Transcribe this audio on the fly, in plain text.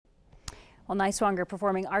Well, Niswonger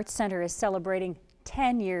Performing Arts Center is celebrating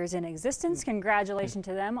 10 years in existence. Congratulations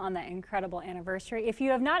to them on that incredible anniversary. If you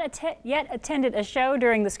have not yet attended a show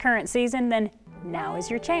during this current season, then now is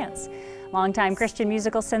your chance. Longtime Christian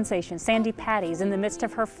musical sensation Sandi Patty is in the midst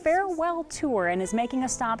of her farewell tour and is making a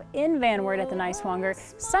stop in Van Wert at the Niswonger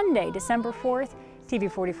Sunday, December 4th.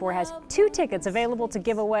 TV 44 has 2 tickets available to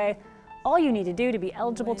give away. All you need to do to be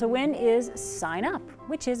eligible to win is sign up,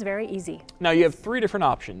 which is very easy. Now you have 3 different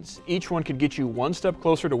options. Each one could get you one step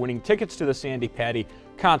closer to winning tickets to the Sandi Patty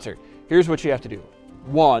concert. Here's what you have to do.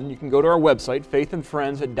 1, you can go to our website,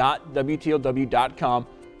 faithandfriends.wtlw.com,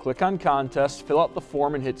 click on contest, fill out the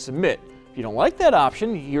form and hit submit. If you don't like that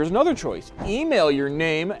option, here's another choice. Email your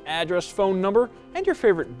name, address, phone number, and your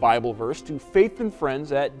favorite Bible verse to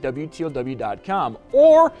faithandfriends@wtlw.com.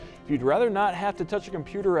 Or if you'd rather not have to touch a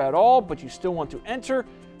computer at all, but you still want to enter,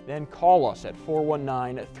 then call us at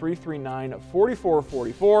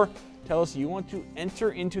 419-339-4444. Tell us you want to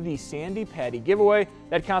enter into the Sandi Patty giveaway.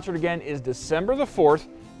 That concert again is December the 4th.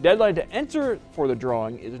 Deadline to enter for the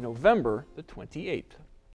drawing is November the 28th.